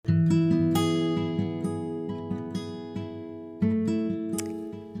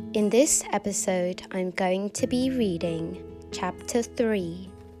In this episode, I'm going to be reading Chapter 3.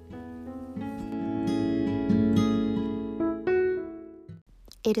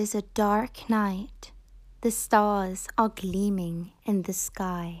 It is a dark night. The stars are gleaming in the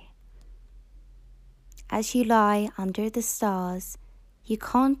sky. As you lie under the stars, you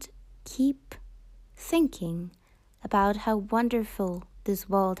can't keep thinking about how wonderful this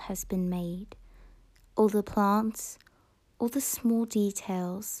world has been made. All the plants, all the small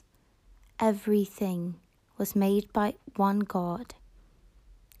details, everything was made by one God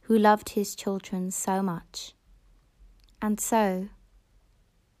who loved his children so much. And so,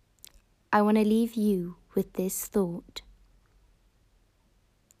 I want to leave you with this thought.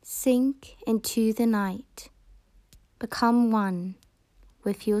 Sink into the night. Become one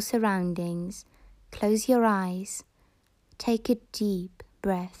with your surroundings. Close your eyes. Take a deep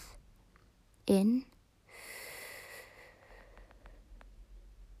breath in.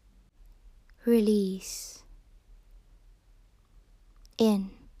 Release. In.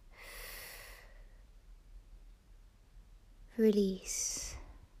 Release.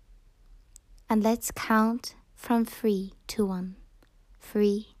 And let's count from 3 to 1.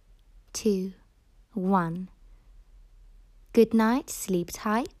 3, 2, 1. Good night, sleep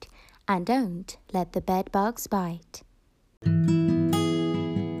tight, and don't let the bedbugs bite.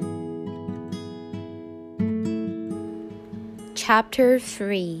 Chapter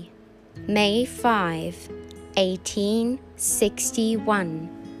 3. May 5, 1861,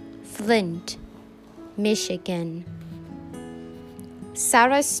 Flint, Michigan.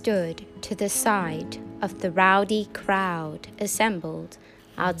 Sarah stood to the side of the rowdy crowd assembled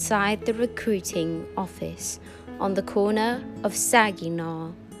outside the recruiting office on the corner of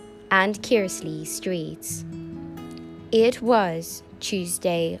Saginaw and Kearsley Streets. It was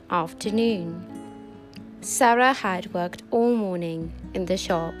Tuesday afternoon. Sarah had worked all morning in the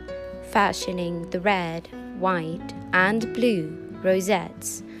shop, fashioning the red, white, and blue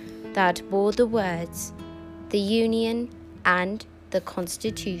rosettes that bore the words, the Union and the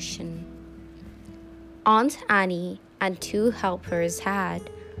Constitution. Aunt Annie and 2 helpers had,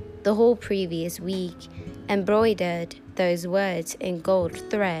 the whole previous week, embroidered those words in gold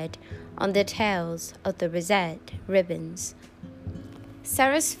thread on the tails of the rosette ribbons.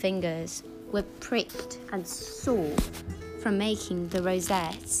 Sarah's fingers were pricked and sore from making the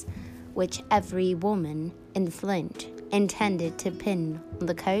rosettes, which every woman in Flint intended to pin on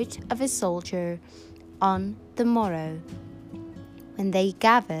the coat of a soldier on the morrow, when they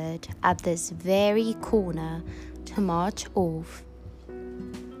gathered at this very corner to march off.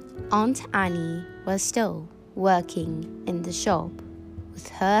 Aunt Annie was still working in the shop with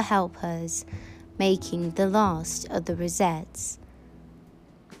her helpers, making the last of the rosettes,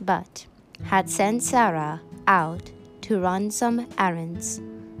 but had sent Sarah out to run some errands.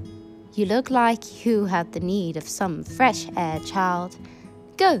 You look like you have the need of some fresh air, child.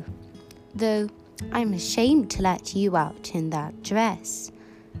 Go, though I'm ashamed to let you out in that dress.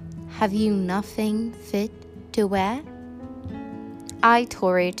 Have you nothing fit to wear? I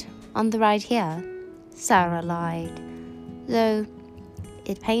tore it on the right here, Sarah lied, though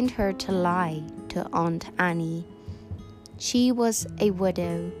it pained her to lie to Aunt Annie. She was a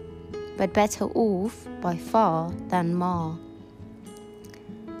widow, but better off by far than Ma.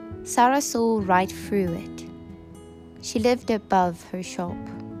 Sarah saw right through it. She lived above her shop,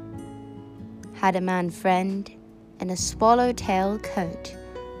 had a man friend in a swallowtail coat,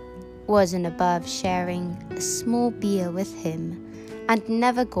 wasn't above sharing a small beer with him, and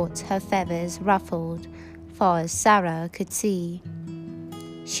never got her feathers ruffled far as Sarah could see.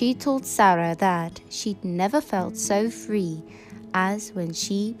 She told Sarah that she'd never felt so free as when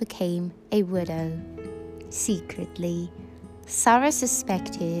she became a widow. Secretly, Sarah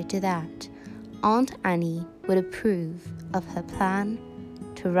suspected that Aunt Annie would approve of her plan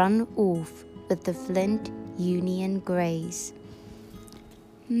to run off with the Flint Union Greys.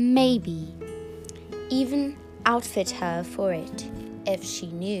 Maybe even outfit her for it if she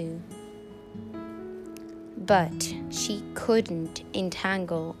knew. But she couldn't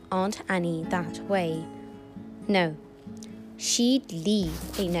entangle Aunt Annie that way. No, she'd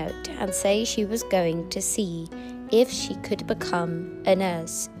leave a note and say she was going to see if she could become a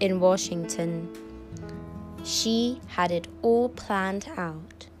nurse in Washington. She had it all planned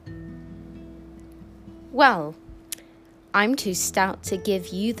out. Well, I'm too stout to give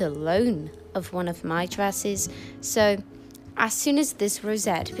you the loan of one of my dresses, so as soon as this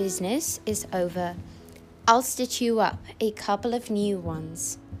rosette business is over, I'll stitch you up a couple of new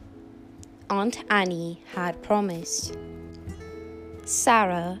ones. Aunt Annie had promised.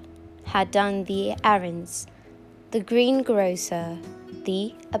 Sarah had done the errands. The greengrocer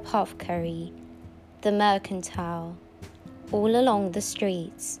the apothecary, the mercantile. All along the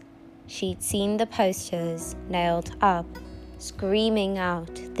streets, she'd seen the posters nailed up, screaming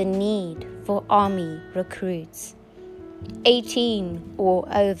out the need for army recruits. 18 or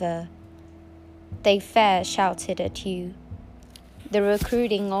over, they fair shouted at you. The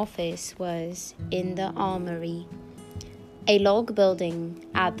recruiting office was in the armory, a log building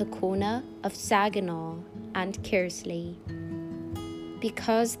at the corner of Saginaw and Kearsley.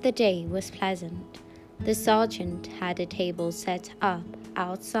 Because the day was pleasant, the sergeant had a table set up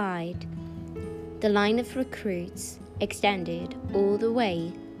outside. The line of recruits extended all the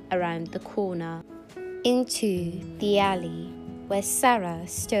way around the corner into the alley where Sarah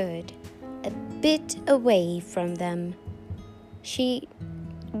stood a bit away from them. She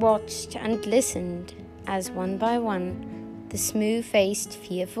watched and listened as one by one the smooth-faced,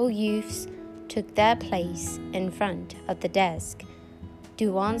 fearful youths took their place in front of the desk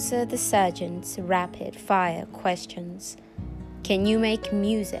to answer the sergeant's rapid-fire questions. Can you make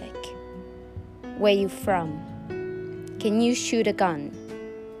music? Where you from? Can you shoot a gun?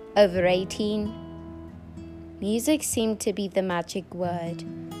 Over 18? Music seemed to be the magic word,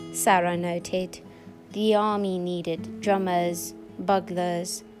 Sarah noted. The army needed drummers,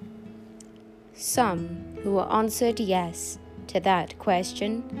 buglers. Some who answered yes to that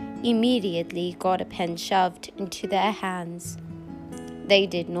question immediately got a pen shoved into their hands. They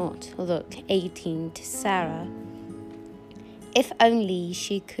did not look 18 to Sarah. If only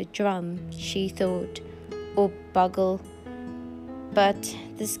she could drum, she thought, or bugle. But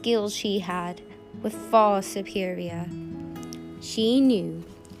the skills she had were far superior. She knew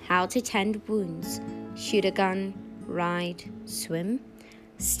how to tend wounds, shoot a gun, ride, swim,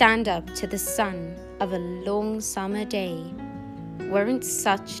 stand up to the sun of a long summer day. Weren't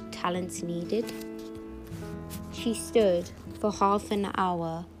such talents needed? She stood for half an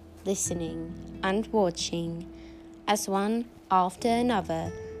hour, listening and watching, as one after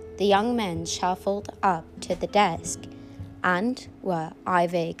another the young men shuffled up to the desk and were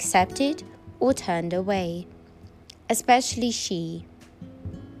either accepted or turned away. Especially she.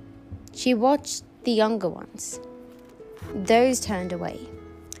 She watched the younger ones. Those turned away,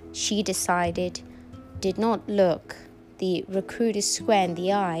 she decided, did not look the recruiter square in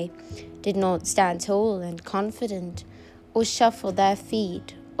the eye, did not stand tall and confident, or shuffle their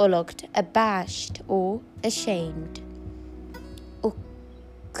feet, or looked abashed or ashamed, or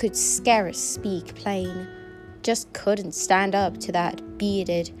could scarce speak plain, just couldn't stand up to that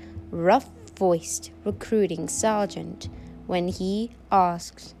bearded, rough-voiced recruiting sergeant when he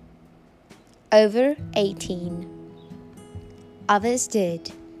asked. Over 18. Others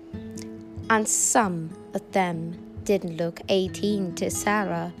did, and some of them didn't look 18 to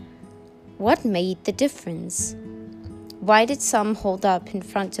Sarah. What made the difference? Why did some hold up in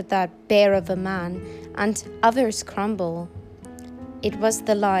front of that bear of a man and others crumble? It was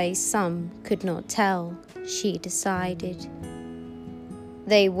the lie some could not tell, she decided.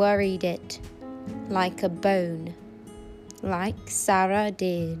 They worried it like a bone, like Sarah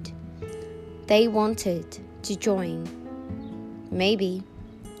did. They wanted to join. Maybe,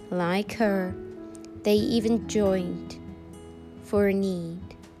 like her, they even joined for a need.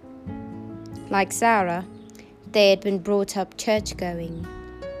 Like Sarah, they had been brought up church-going.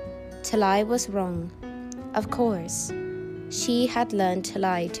 To lie was wrong. Of course, she had learned to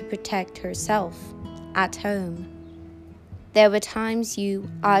lie to protect herself at home. There were times you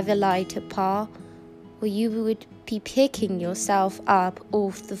either lied to Pa or you would be picking yourself up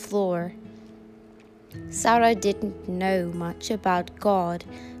off the floor. Sarah didn't know much about God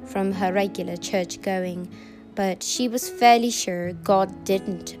from her regular church-going, but she was fairly sure God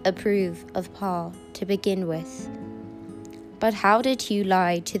didn't approve of Pa to begin with. But how did you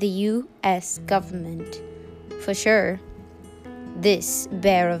lie to the U.S. government? For sure, this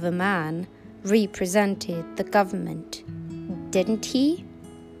bear of a man represented the government, didn't he?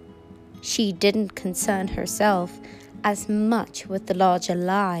 She didn't concern herself as much with the larger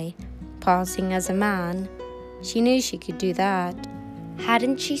lie, passing as a man. She knew she could do that.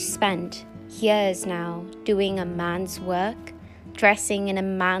 Hadn't she spent years now doing a man's work, dressing in a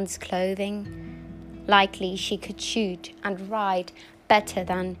man's clothing? Likely she could shoot and ride better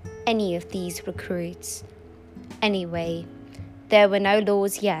than any of these recruits. Anyway, there were no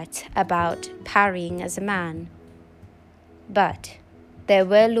laws yet about parrying as a man. But there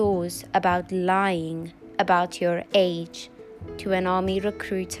were laws about lying about your age to an army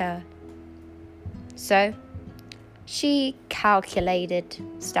recruiter. So she calculated,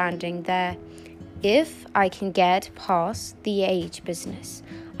 standing there, if I can get past the age business,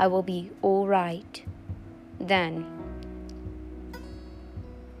 I will be all right. Then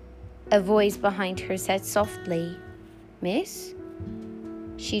A voice behind her said softly, "Miss?"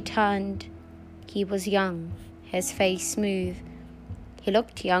 She turned. He was young, his face smooth. He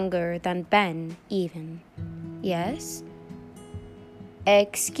looked younger than Ben, even. "Yes?"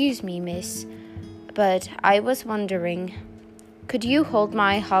 "Excuse me, miss, but I was wondering, could you hold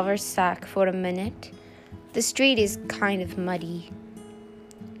my haversack for a minute? The street is kind of muddy."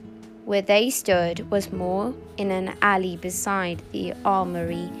 Where they stood was more in an alley beside the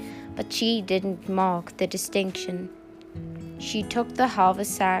armory, but she didn't mark the distinction. She took the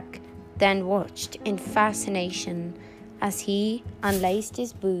haversack, then watched in fascination as he unlaced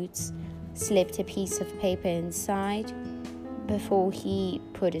his boots, slipped a piece of paper inside. Before he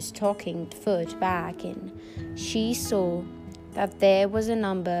put his stockinged foot back in, she saw that there was a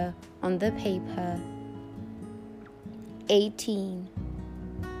number on the paper. 18.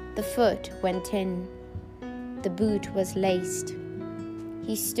 The foot went in. The boot was laced.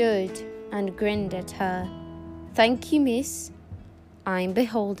 He stood and grinned at her. "Thank you, miss. I'm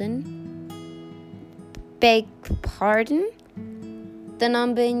beholden." "Beg pardon?" "The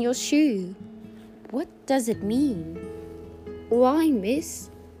number in your shoe. What does it mean?" "Why, miss,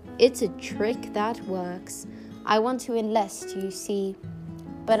 it's a trick that works. I want to enlist, you see,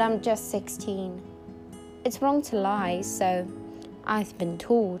 but I'm just 16. It's wrong to lie, so I've been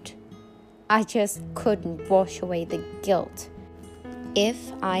taught. I just couldn't wash away the guilt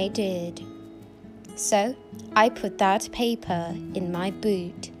if I did. So I put that paper in my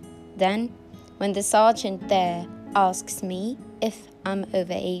boot. Then, when the sergeant there asks me if I'm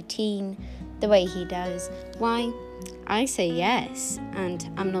over 18, the way he does, why, I say yes, and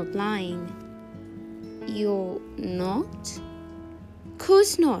I'm not lying." "You're not?"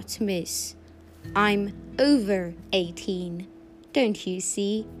 "Course not, miss. I'm over 18. Don't you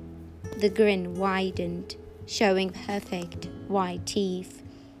see?" The grin widened, showing perfect white teeth.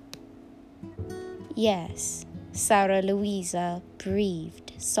 "Yes," Sarah Loisa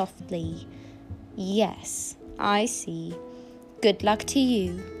breathed softly. "Yes, I see. Good luck to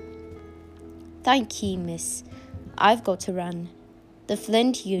you." "Thank you, miss. I've got to run. The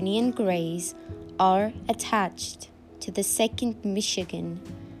Flint Union Greys are attached to the 2nd Michigan,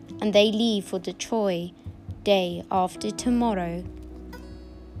 and they leave for Detroit day after tomorrow."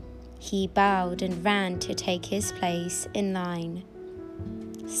 He bowed and ran to take his place in line.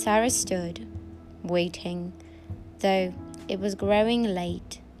 Sarah stood, waiting, though it was growing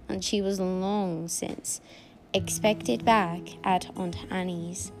late and she was long since expected back at Aunt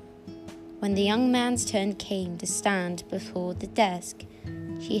Annie's. When the young man's turn came to stand before the desk,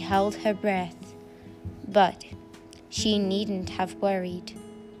 she held her breath, but she needn't have worried.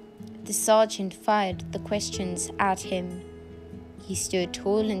 The sergeant fired the questions at him. He stood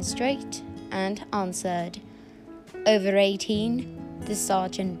tall and straight and answered. "Over 18?" the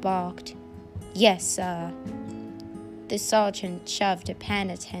sergeant barked. "Yes, sir." The sergeant shoved a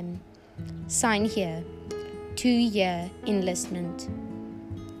pen at him. "Sign here. 2-year enlistment."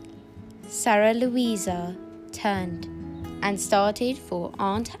 Sarah Loisa turned and started for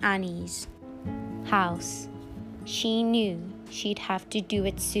Aunt Annie's house. She knew she'd have to do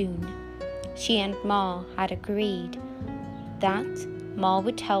it soon. She and Ma had agreed that Ma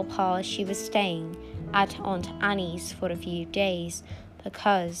would tell Pa she was staying at Aunt Annie's for a few days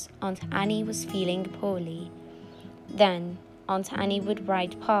because Aunt Annie was feeling poorly. Then Aunt Annie would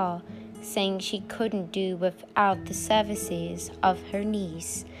write Pa saying she couldn't do without the services of her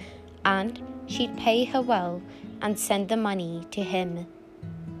niece, and she'd pay her well and send the money to him.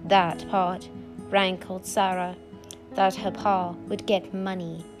 That part rankled Sarah, that her Pa would get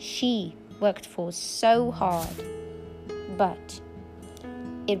money she worked for so hard. But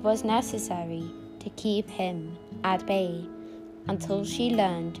it was necessary to keep him at bay until she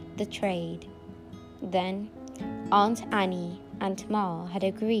learned the trade. Then Aunt Annie and Ma had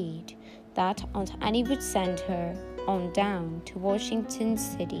agreed that Aunt Annie would send her on down to Washington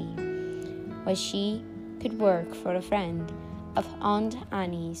City, where she could work for a friend of Aunt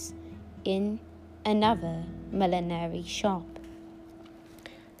Annie's in another millinery shop.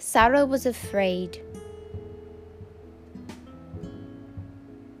 Sarah was afraid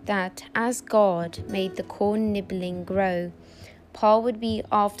that as God made the corn nibbling grow, Pa would be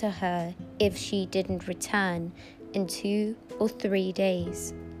after her if she didn't return in 2 or 3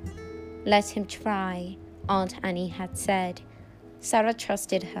 days. Let him try, Aunt Annie had said. Sarah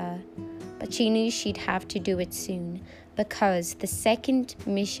trusted her, but she knew she'd have to do it soon because the 2nd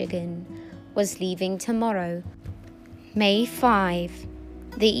Michigan was leaving tomorrow. May 5,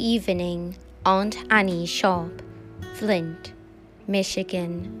 the evening, Aunt Annie's shop, Flint,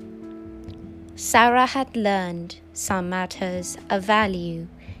 Michigan. Sarah had learned some matters of value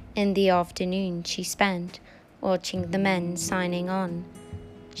In the afternoon she spent watching the men signing on.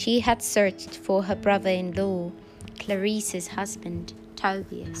 She had searched for her brother-in-law, Clarice's husband,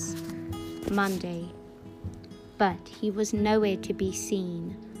 Tobias, Monday, but he was nowhere to be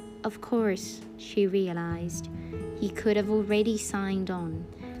seen. Of course, she realized, he could have already signed on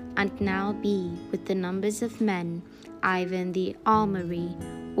and now be with the numbers of men either in the armory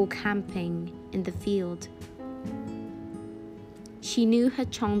or camping in the field. She knew her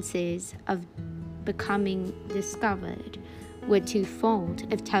chances of becoming discovered were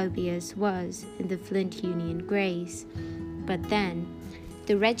twofold if Tobias was in the Flint Union Greys. But then,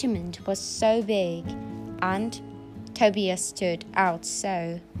 the regiment was so big, and Tobias stood out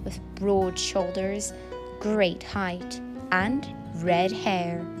so, with broad shoulders, great height, and red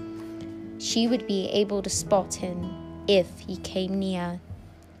hair. She would be able to spot him if he came near.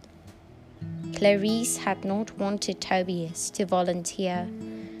 Clarice had not wanted Tobias to volunteer,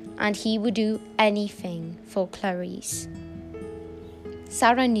 and he would do anything for Clarice.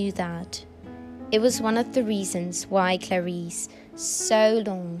 Sarah knew that. It was one of the reasons why Clarice so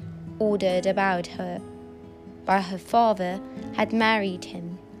long ordered about her. But her father had married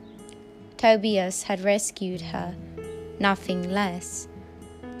him. Tobias had rescued her, nothing less.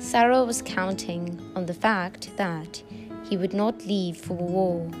 Sarah was counting on the fact that he would not leave for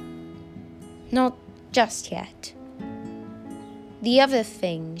war. Not just yet. The other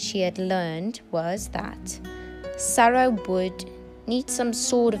thing she had learned was that Sarah would need some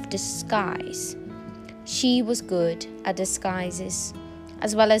sort of disguise. She was good at disguises,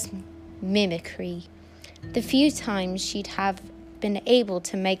 as well as mimicry. The few times she'd have been able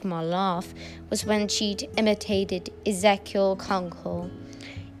to make Ma laugh was when she'd imitated Ezekiel Kunkel,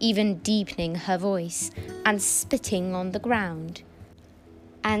 even deepening her voice and spitting on the ground.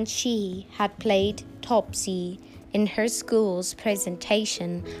 And she had played Topsy in her school's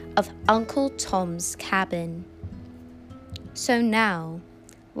presentation of Uncle Tom's Cabin. So now,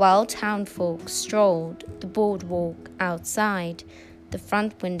 while townfolk strolled the boardwalk outside the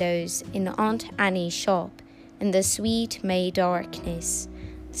front windows in Aunt Annie's shop in the sweet May darkness,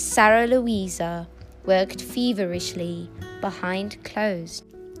 Sarah Loisa worked feverishly behind closed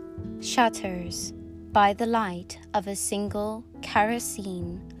shutters by the light of a single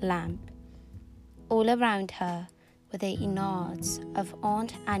kerosene lamp. All around her were the innards of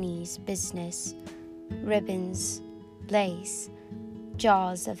Aunt Annie's business, ribbons, lace,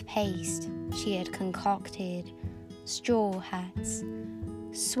 jars of paste she had concocted, straw hats,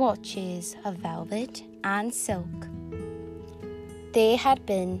 swatches of velvet and silk. There had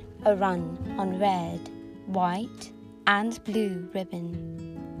been a run on red, white, and blue ribbon.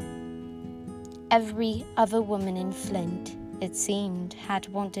 Every other woman in Flint, it seemed, had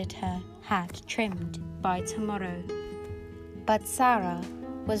wanted her hat trimmed by tomorrow. But Sarah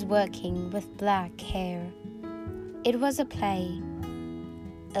was working with black hair. It was a play,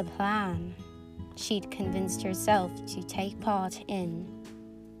 a plan she'd convinced herself to take part in.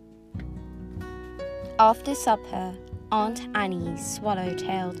 After supper, Aunt Annie's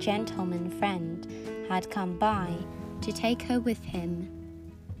swallow-tailed gentleman friend had come by to take her with him.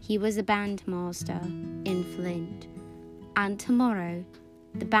 He was a bandmaster in Flint, and tomorrow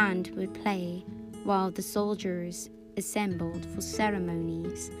the band would play while the soldiers assembled for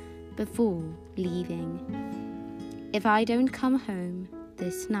ceremonies before leaving. "If I don't come home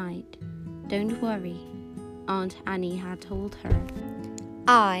this night, don't worry," Aunt Annie had told her.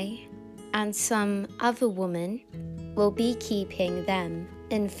 "I and some other woman will be keeping them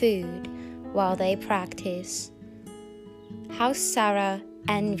in food while they practice." How Sarah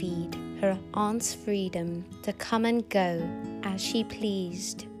envied her aunt's freedom to come and go as she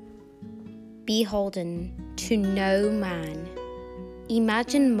pleased, beholden to no man.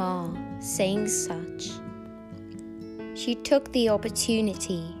 Imagine Ma saying such. She took the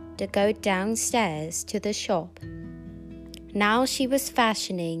opportunity to go downstairs to the shop. Now she was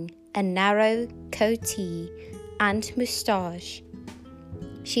fashioning a narrow goatee and moustache.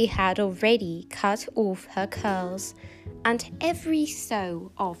 She had already cut off her curls, and every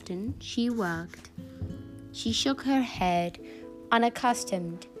so often she worked. She shook her head,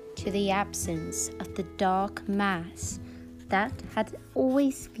 unaccustomed to the absence of the dark mass that had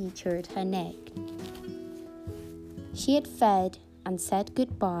always featured her neck. She had fed and said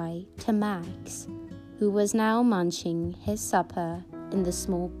goodbye to Max, who was now munching his supper in the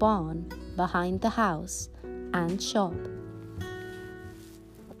small barn behind the house and shop.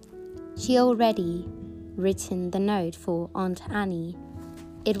 She already written the note for Aunt Annie.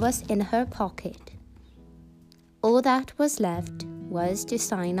 It was in her pocket. All that was left was to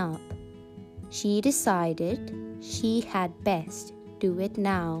sign up. She decided she had best do it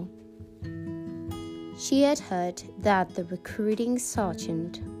now. She had heard that the recruiting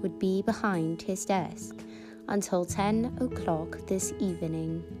sergeant would be behind his desk until 10 o'clock this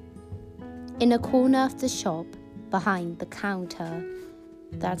evening. In a corner of the shop, behind the counter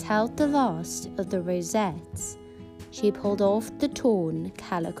that held the last of the rosettes, she pulled off the torn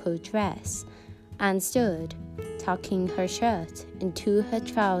calico dress and stood, tucking her shirt into her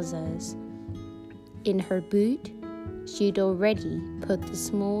trousers. In her boot, she'd already put the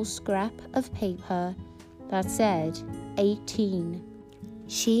small scrap of paper that said 18.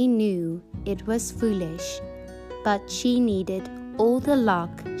 She knew it was foolish, but she needed all the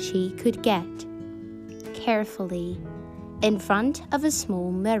luck she could get. Carefully, in front of a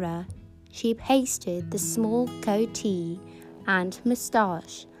small mirror, she pasted the small goatee and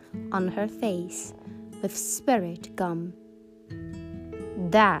moustache on her face with spirit gum.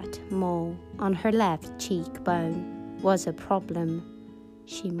 That mole on her left cheekbone was a problem,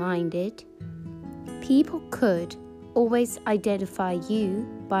 she minded. People could always identify you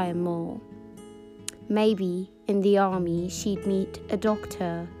by a mole. Maybe in the army she'd meet a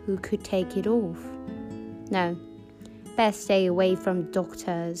doctor who could take it off. No, best stay away from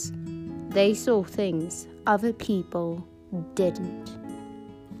doctors. They saw things other people didn't.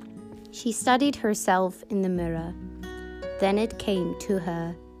 She studied herself in the mirror. Then it came to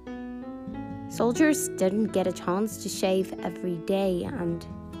her. Soldiers didn't get a chance to shave every day, and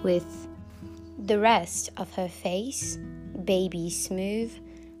with the rest of her face baby smooth,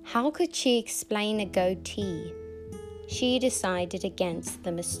 how could she explain a goatee? She decided against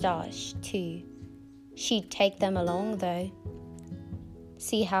the moustache too. She'd take them along though.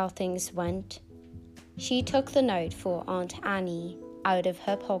 See how things went. She took the note for Aunt Annie out of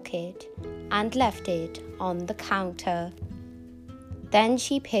her pocket and left it on the counter. Then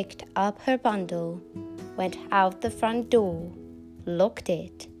she picked up her bundle, went out the front door, locked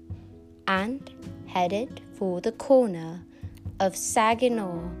it, and headed for the corner of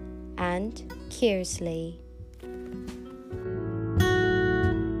Saginaw and Kearsley.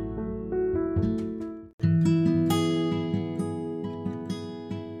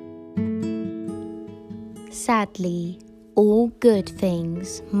 Sadly, all good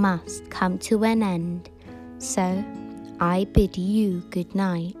things must come to an end, so I bid you good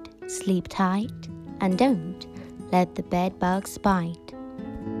night, sleep tight, and don't let the bedbugs bite.